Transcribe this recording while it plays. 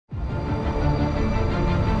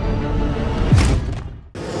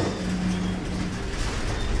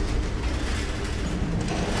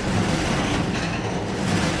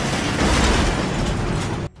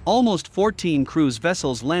Almost 14 cruise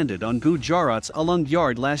vessels landed on Gujarat's Alang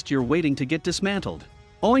yard last year waiting to get dismantled.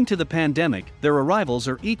 Owing to the pandemic, their arrivals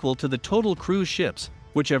are equal to the total cruise ships,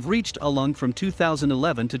 which have reached Alang from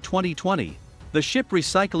 2011 to 2020. The Ship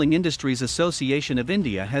Recycling Industries Association of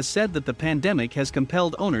India has said that the pandemic has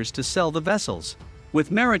compelled owners to sell the vessels.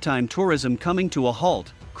 With maritime tourism coming to a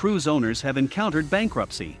halt, cruise owners have encountered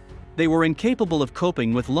bankruptcy. They were incapable of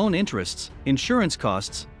coping with loan interests, insurance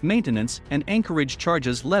costs, maintenance, and anchorage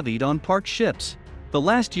charges levied on parked ships. The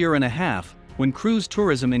last year and a half, when cruise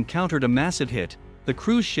tourism encountered a massive hit, the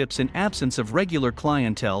cruise ships, in absence of regular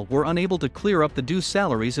clientele, were unable to clear up the due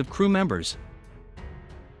salaries of crew members.